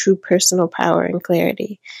of true personal power and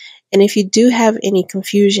clarity. And if you do have any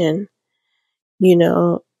confusion,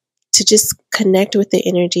 to just connect with the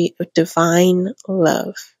energy of divine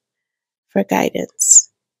love for guidance,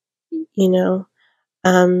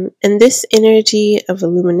 and this energy of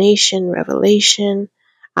illumination, revelation,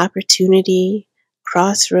 opportunity,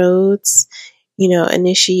 crossroads,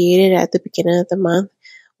 initiated at the beginning of the month,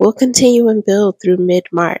 will continue and build through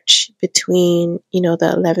mid-March between, the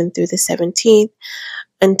 11th through the 17th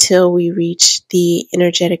until we reach the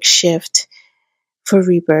energetic shift for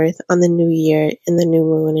rebirth on the new year in the new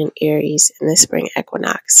moon in Aries in the spring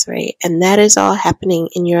equinox, right? And that is all happening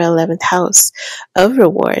in your 11th house of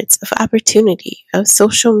rewards, of opportunity, of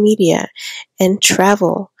social media and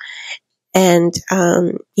travel and,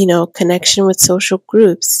 connection with social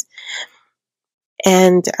groups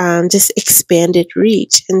and just expanded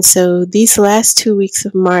reach. And so these last 2 weeks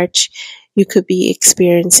of March, you could be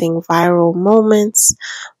experiencing viral moments,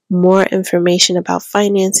 more information about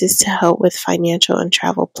finances to help with financial and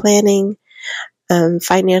travel planning,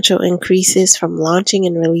 financial increases from launching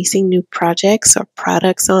and releasing new projects or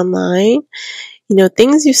products online,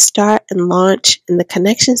 things you start and launch and the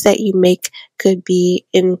connections that you make could be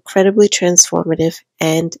incredibly transformative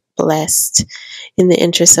and blessed in the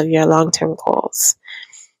interest of your long-term goals.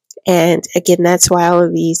 And again, that's why all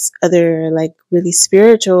of these other like really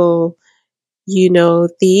spiritual,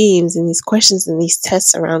 themes and these questions and these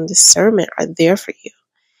tests around discernment are there for you.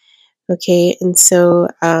 Okay. And so,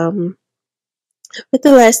 with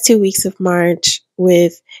the last 2 weeks of March,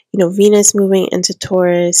 with, Venus moving into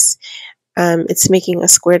Taurus, it's making a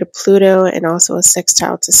square to Pluto and also a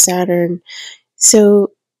sextile to Saturn.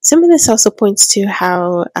 So some of this also points to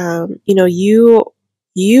how,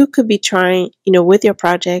 you could be trying, with your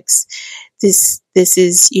projects. This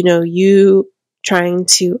is, you trying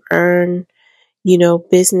to earn,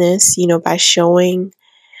 business, by showing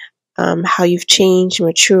how you've changed,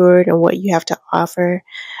 matured, and what you have to offer.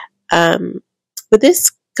 But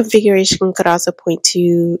this configuration could also point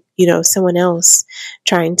to, someone else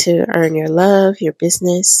trying to earn your love, your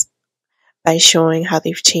business, by showing how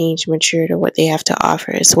they've changed, matured, or what they have to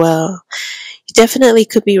offer as well. You definitely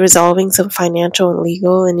could be resolving some financial and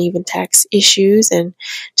legal and even tax issues and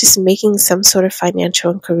just making some sort of financial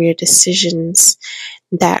and career decisions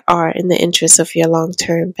that are in the interest of your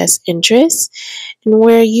long-term best interests, and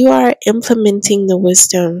where you are implementing the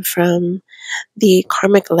wisdom from the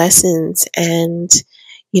karmic lessons and,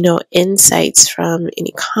 insights from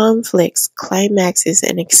any conflicts, climaxes,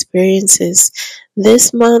 and experiences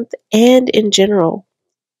this month and in general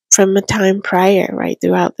from a time prior, right,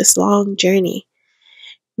 throughout this long journey,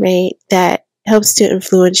 right, that helps to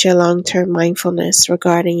influence your long-term mindfulness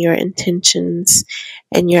regarding your intentions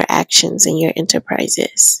and your actions and your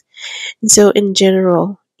enterprises. And so in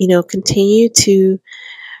general, continue to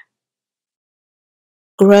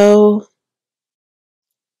grow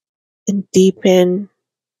and deepen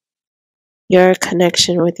your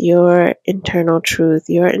connection with your internal truth,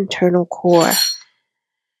 your internal core,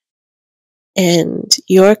 and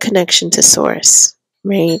your connection to source,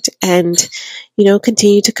 right? And,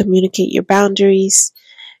 continue to communicate your boundaries,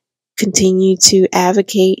 continue to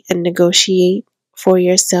advocate and negotiate for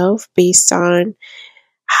yourself based on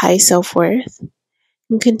high self-worth,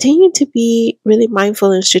 and continue to be really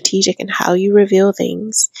mindful and strategic in how you reveal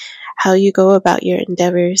things, how you go about your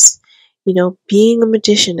endeavors, being a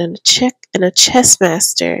magician and a chess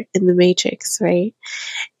master in the matrix, right?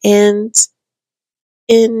 And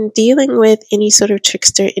in dealing with any sort of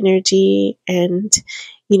trickster energy and,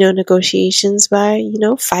 negotiations by,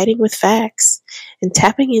 fighting with facts and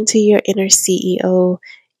tapping into your inner CEO,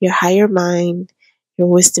 your higher mind, your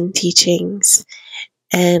wisdom teachings,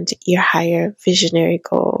 and your higher visionary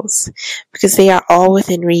goals, because they are all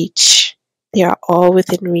within reach. They are all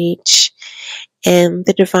within reach. And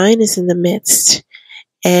the divine is in the midst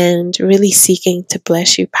and really seeking to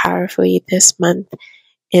bless you powerfully this month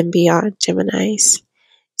and beyond, Geminis.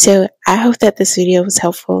 So I hope that this video was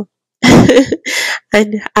helpful.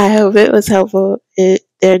 And I hope it was helpful.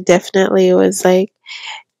 There definitely was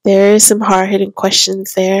there are some hard-hitting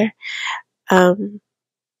questions there.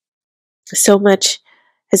 So much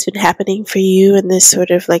has been happening for you in this sort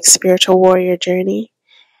of spiritual warrior journey.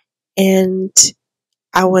 And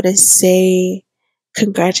I want to say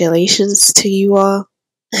congratulations to you all.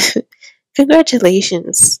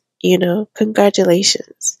 Congratulations,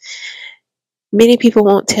 congratulations. Many people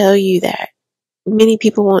won't tell you that. Many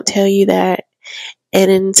people won't tell you that. And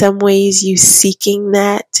in some ways, you seeking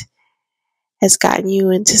that has gotten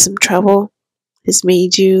you into some trouble, has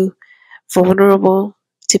made you vulnerable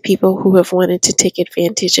to people who have wanted to take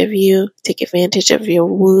advantage of you, take advantage of your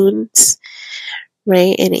wounds,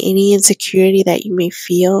 right? And any insecurity that you may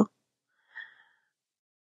feel.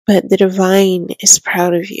 But the divine is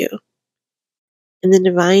proud of you. And the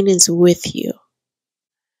divine is with you.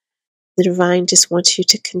 The divine just wants you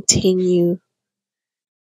to continue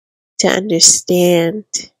to understand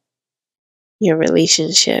your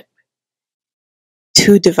relationship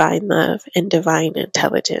to divine love and divine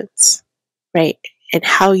intelligence, right? And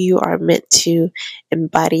how you are meant to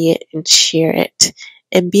embody it and share it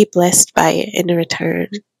and be blessed by it in return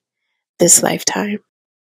this lifetime.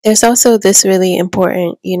 There's also this really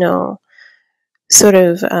important, sort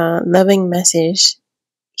of loving message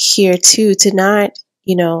here too, to not,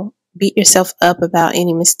 beat yourself up about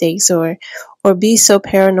any mistakes or be so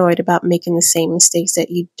paranoid about making the same mistakes that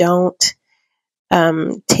you don't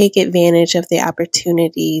take advantage of the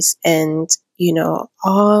opportunities and,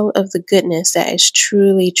 all of the goodness that is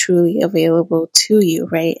truly, truly available to you,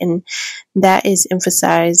 right? And that is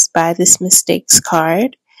emphasized by this mistakes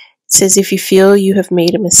card. It says, if you feel you have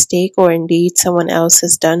made a mistake or indeed someone else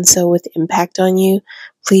has done so with impact on you,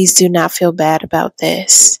 please do not feel bad about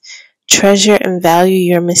this. Treasure and value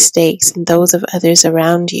your mistakes and those of others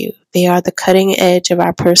around you. They are the cutting edge of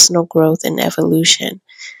our personal growth and evolution.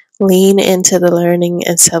 Lean into the learning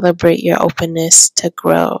and celebrate your openness to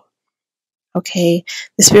grow. Okay,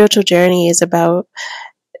 the spiritual journey is about,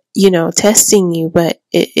 testing you, but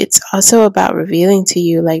it's also about revealing to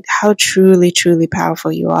you like how truly, truly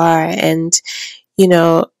powerful you are. And,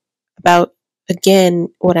 about, again,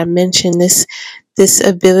 what I mentioned, this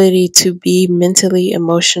ability to be mentally,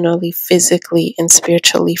 emotionally, physically, and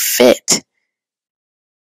spiritually fit.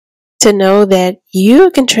 To know that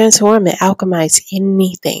you can transform and alchemize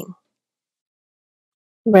anything,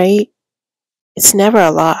 right? It's never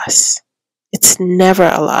a loss. It's never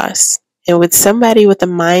a loss. And with somebody with a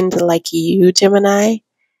mind like you, Gemini,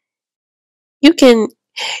 you can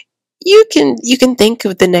think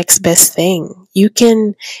of the next best thing. You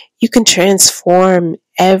can transform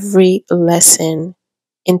every lesson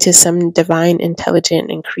into some divine,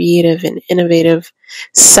 intelligent, and creative and innovative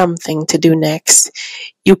something to do next.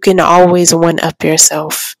 You can always one up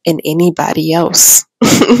yourself and anybody else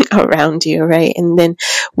around you, right? And then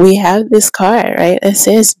we have this card, right, that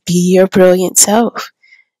says, be your brilliant self.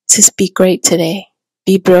 It says, be great today.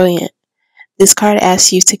 Be brilliant. This card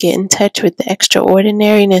asks you to get in touch with the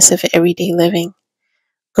extraordinariness of everyday living.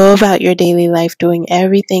 Go about your daily life doing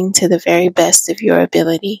everything to the very best of your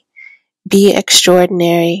ability. Be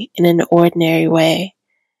extraordinary in an ordinary way.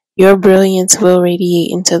 Your brilliance will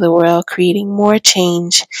radiate into the world, creating more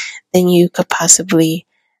change than you could possibly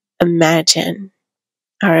imagine.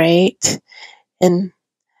 All right? And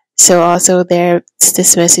so also there's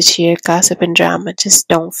this message here, gossip and drama. Just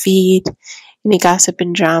don't feed any gossip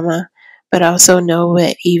and drama. But also know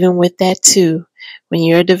that even with that too, when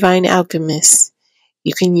you're a divine alchemist,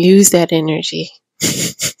 you can use that energy.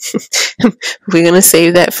 We're going to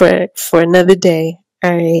save that for another day.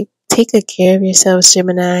 All right. Take good care of yourselves,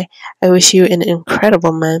 Gemini. I wish you an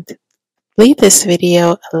incredible month. Leave this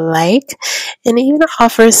video a like and even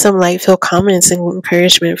offer some light-filled comments and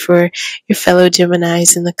encouragement for your fellow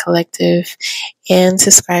Geminis in the collective, and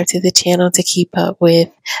subscribe to the channel to keep up with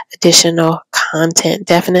additional content.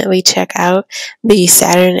 Definitely check out the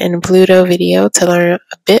Saturn and Pluto video to learn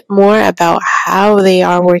a bit more about how they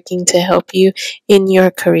are working to help you in your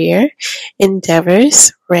career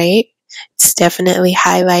endeavors, right? It's definitely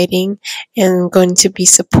highlighting and going to be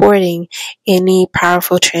supporting any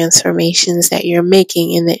powerful transformations that you're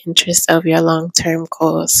making in the interest of your long-term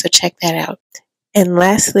goals. So check that out. And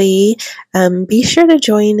lastly, be sure to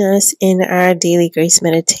join us in our daily grace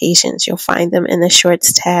meditations. You'll find them in the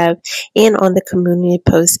shorts tab and on the community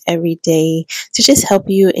post every day to just help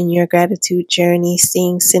you in your gratitude journey,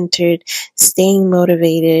 staying centered, staying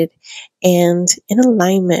motivated, and in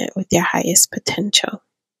alignment with your highest potential.